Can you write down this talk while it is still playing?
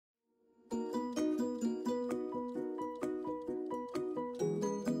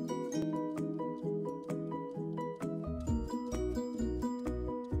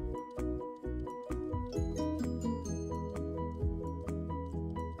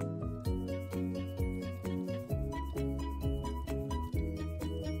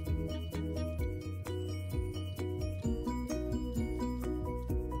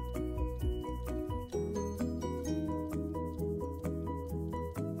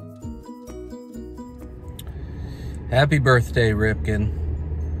Happy birthday, Ripken.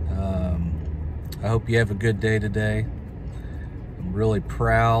 I hope you have a good day today. I'm really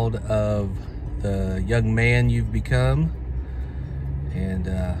proud of the young man you've become, and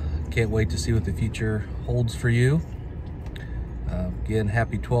can't wait to see what the future holds for you. Again,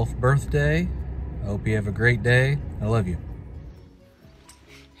 happy 12th birthday. I hope you have a great day. I love you.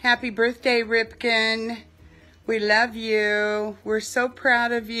 Happy birthday, Ripken. We love you. We're so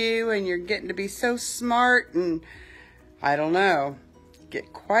proud of you, and you're getting to be so smart and, I don't know,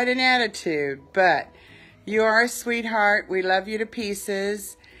 get quite an attitude, but you are a sweetheart. We love you to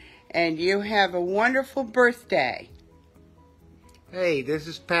pieces, and you have a wonderful birthday. Hey, this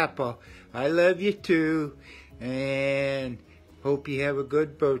is Papa. I love you too, and hope you have a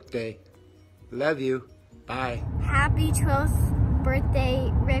good birthday. Love you. Bye. Happy 12th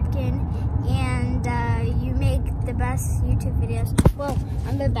birthday, Ripken, and you make the best YouTube videos. Well,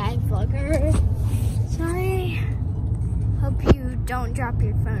 I'm a bad vlogger. Sorry. Hope you don't drop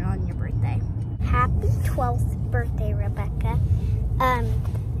your phone on your birthday. Happy 12th birthday, Rebecca.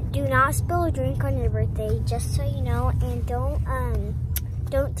 Do not spill a drink on your birthday, just so you know, and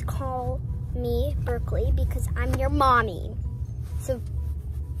don't call me Berkeley because I'm your mommy. So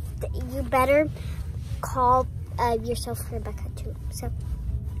you better call yourself Rebecca too. So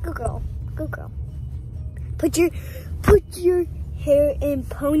good girl, good girl. Put your hair in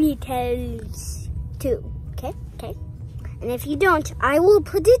ponytails too. Okay, okay. And if you don't, I will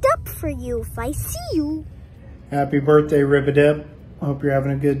put it up for you if I see you. Happy birthday, Ribadip. Hope you're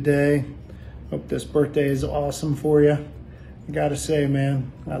having a good day. Hope this birthday is awesome for you. I gotta say,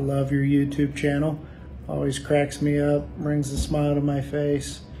 man, I love your YouTube channel. Always cracks me up, brings a smile to my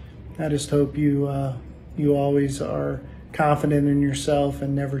face. I just hope you always are confident in yourself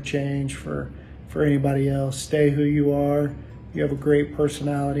and never change for anybody else. Stay who you are. You have a great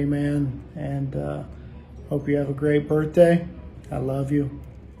personality, man, and hope you have a great birthday. I love you.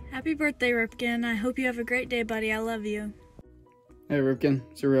 Happy birthday, Ripken. I hope you have a great day, buddy. I love you. Hey, Ripken.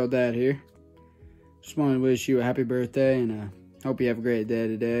 It's your real dad here. Just wanted to wish you a happy birthday, and hope you have a great day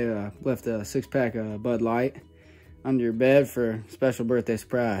today. Left a 6-pack of Bud Light under your bed for a special birthday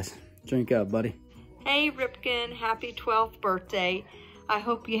surprise. Drink up, buddy. Hey, Ripken. Happy 12th birthday. I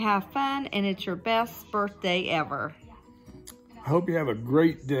hope you have fun, and it's your best birthday ever. I hope you have a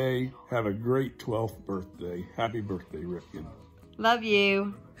great day. Have a great 12th birthday. Happy birthday, Ripken. Love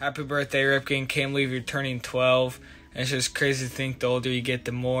you. Happy birthday, Ripken. Can't believe you're turning 12. And it's just crazy to think the older you get,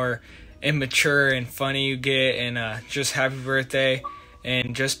 the more immature and funny you get. And just happy birthday.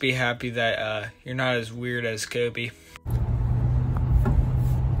 And just be happy that you're not as weird as Kobe.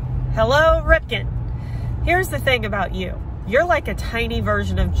 Hello, Ripken. Here's the thing about you. You're like a tiny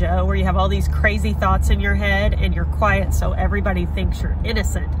version of Joe where you have all these crazy thoughts in your head and you're quiet so everybody thinks you're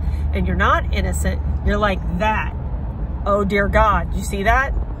innocent. And you're not innocent. You're like that. Oh, dear God. You see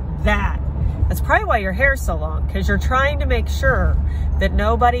that? That. That's probably why your hair's so long, because you're trying to make sure that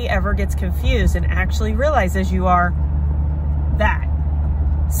nobody ever gets confused and actually realizes you are that.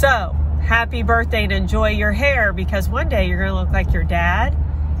 So, happy birthday and enjoy your hair, because one day you're going to look like your dad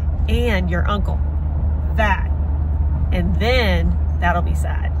and your uncle. That. And then that'll be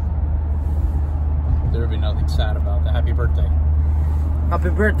sad. There'll be nothing sad about that. Happy birthday. Happy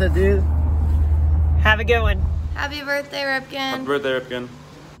birthday, dude. Have a good one. Happy birthday, Ripken. Happy birthday, Ripken.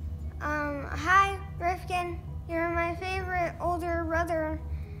 Hi, Ripken. You're my favorite older brother.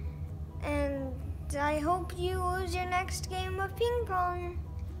 And I hope you lose your next game of ping pong.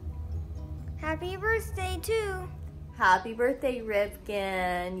 Happy birthday, too. Happy birthday,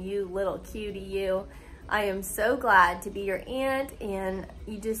 Ripken. You little cutie, you. I am so glad to be your aunt, and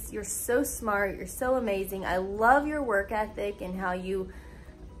you're so smart. You're so amazing. I love your work ethic and how you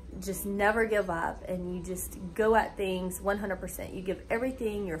just never give up and you just go at things 100%. You give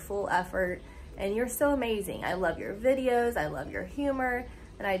everything your full effort, and you're so amazing. I love your videos. I love your humor,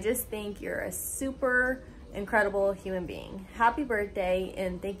 and I just think you're a super incredible human being. Happy birthday,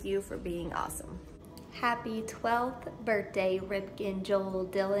 and thank you for being awesome. Happy 12th birthday, Ripken Joel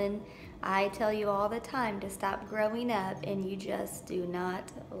Dillon. I tell you all the time to stop growing up, and you just do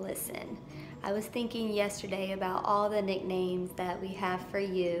not listen. I was thinking yesterday about all the nicknames that we have for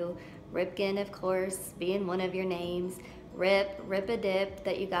you. Ripken, of course, being one of your names. Rip-a-dip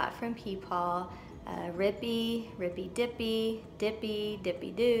that you got from Peepaw. Rippy, Rippy-dippy, Dippy,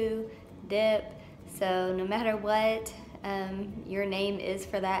 Dippy-doo, Dip. So no matter what your name is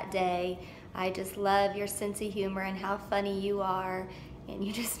for that day, I just love your sense of humor and how funny you are. And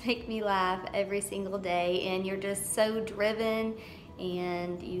you just make me laugh every single day, and you're just so driven,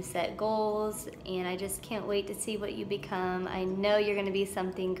 and you set goals, and I just can't wait to see what you become. I know you're going to be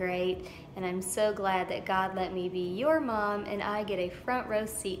something great, and I'm so glad that God let me be your mom and I get a front row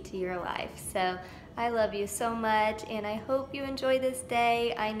seat to your life. So I love you so much, and I hope you enjoy this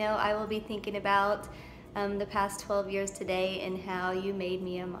day. I know I will be thinking about the past 12 years today and how you made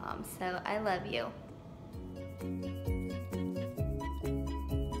me a mom. So I love you.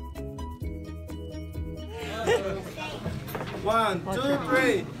 One, two,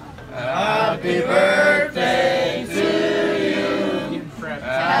 three. Happy birthday to you.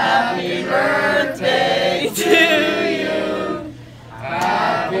 Happy birthday to you.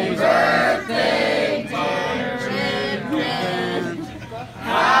 Happy birthday, dear Ripken.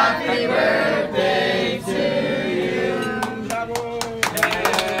 Happy birthday to you.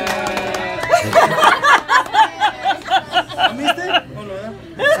 ¿Missed it? Oh, no.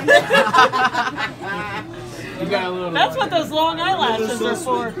 You got a little. That's what those long eyelashes are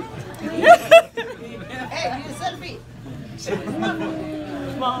for. Hey, need a selfie.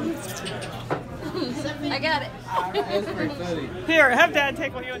 Mom. I got it. Here, have Dad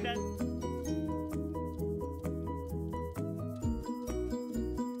take one. You and Dad.